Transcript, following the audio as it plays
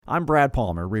I'm Brad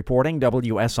Palmer reporting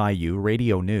WSIU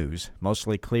Radio News.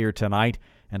 Mostly clear tonight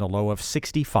and a low of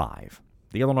 65.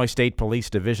 The Illinois State Police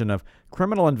Division of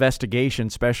Criminal Investigation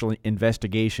Special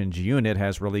Investigations Unit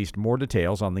has released more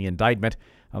details on the indictment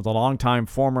of the longtime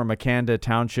former Makanda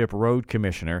Township Road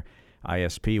Commissioner.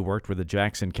 ISP worked with the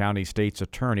Jackson County State's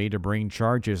Attorney to bring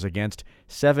charges against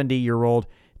 70-year-old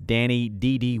Danny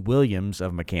D.D. Williams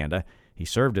of Makanda. He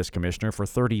served as commissioner for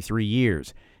 33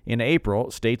 years. In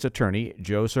April, State's Attorney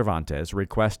Joe Cervantes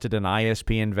requested an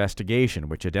ISP investigation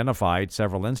which identified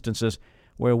several instances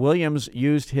where Williams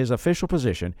used his official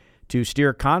position to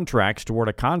steer contracts toward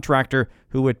a contractor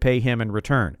who would pay him in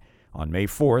return. On May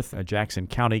 4th, a Jackson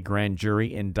County grand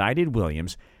jury indicted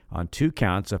Williams on 2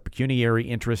 counts of pecuniary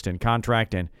interest in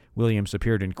contract, and Williams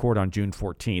appeared in court on June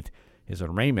 14th. His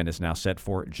arraignment is now set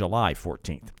for July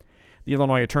 14th. The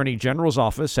Illinois Attorney General's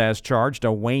office has charged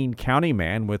a Wayne County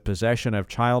man with possession of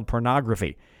child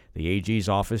pornography. The AG's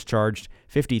office charged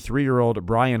 53-year-old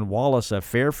Brian Wallace of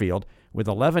Fairfield with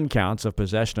 11 counts of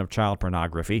possession of child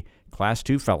pornography, Class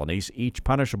 2 felonies, each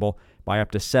punishable by up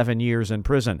to 7 years in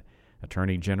prison.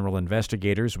 Attorney General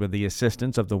investigators, with the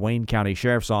assistance of the Wayne County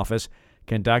Sheriff's Office,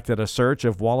 conducted a search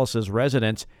of Wallace's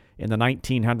residence in the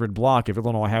 1900 block of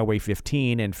Illinois Highway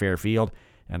 15 in Fairfield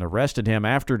and arrested him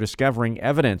after discovering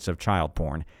evidence of child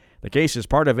porn. The case is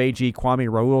part of AG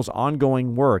Kwame Raoul's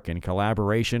ongoing work in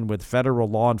collaboration with federal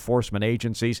law enforcement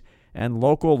agencies and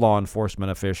local law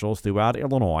enforcement officials throughout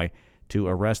Illinois to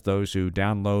arrest those who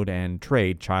download and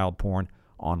trade child porn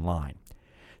online.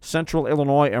 Central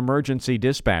Illinois emergency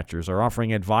dispatchers are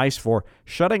offering advice for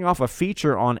shutting off a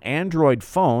feature on Android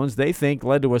phones they think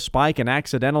led to a spike in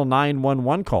accidental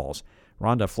 911 calls.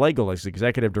 Rhonda Flegel is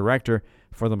executive director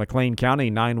for the McLean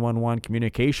County 911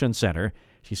 Communications Center.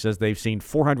 She says they've seen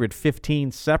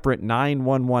 415 separate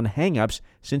 911 hangups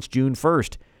since June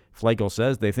 1st. Flegel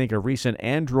says they think a recent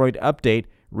Android update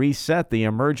reset the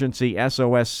emergency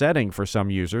SOS setting for some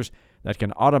users that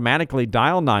can automatically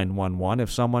dial 911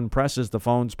 if someone presses the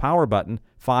phone's power button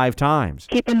 5 times.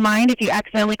 Keep in mind, if you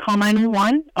accidentally call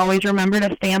 911, always remember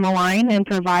to stay on the line and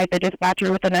provide the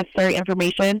dispatcher with the necessary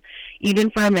information,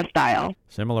 even for a missed dial.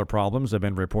 Similar problems have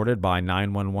been reported by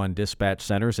 911 dispatch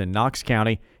centers in Knox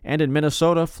County and in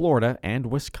Minnesota, Florida, and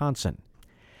Wisconsin.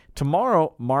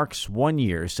 Tomorrow marks 1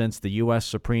 year since the U.S.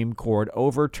 Supreme Court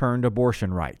overturned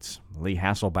abortion rights. Lee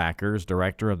Hasselbacher is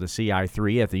director of the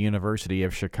CI3 at the University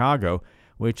of Chicago,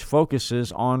 which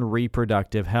focuses on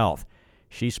reproductive health.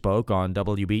 She spoke on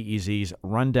WBEZ's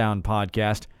Rundown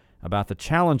podcast about the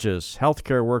challenges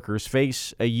healthcare workers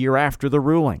face a year after the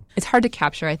ruling. It's hard to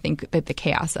capture, I think, the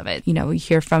chaos of it. We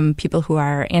hear from people who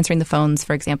are answering the phones,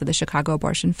 for example, the Chicago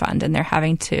Abortion Fund, and they're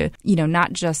having to,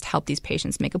 not just help these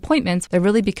patients make appointments. They're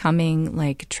really becoming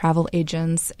like travel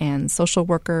agents and social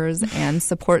workers and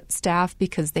support staff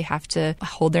because they have to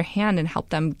hold their hand and help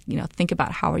them, think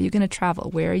about how are you going to travel?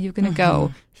 Where are you going to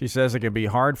go? She says it can be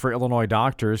hard for Illinois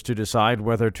doctors to decide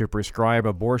whether to prescribe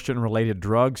abortion-related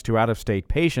drugs to out-of-state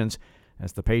patients,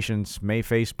 as the patients may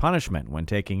face punishment when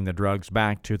taking the drugs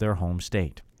back to their home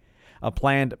state. A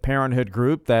Planned Parenthood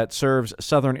group that serves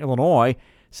southern Illinois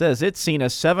says it's seen a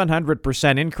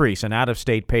 700% increase in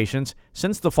out-of-state patients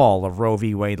since the fall of Roe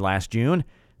v. Wade last June.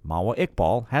 Mawa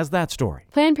Iqbal has that story.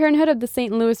 Planned Parenthood of the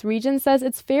St. Louis region says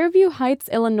its Fairview Heights,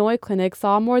 Illinois clinic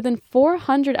saw more than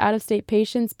 400 out-of-state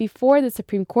patients before the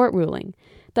Supreme Court ruling.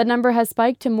 That number has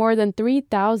spiked to more than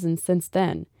 3,000 since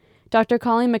then. Dr.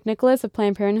 Colleen McNicholas of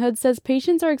Planned Parenthood says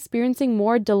patients are experiencing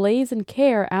more delays in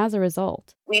care as a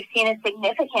result. We've seen a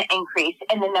significant increase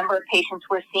in the number of patients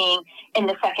we're seeing in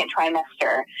the second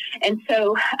trimester. And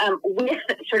so with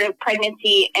sort of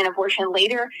pregnancy and abortion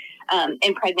later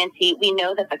in pregnancy, we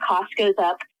know that the cost goes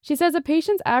up. She says a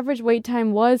patient's average wait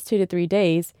time was 2 to 3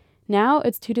 days. Now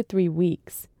it's 2 to 3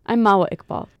 weeks. I'm Mawa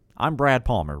Iqbal. I'm Brad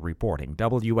Palmer reporting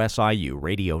WSIU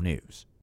Radio News.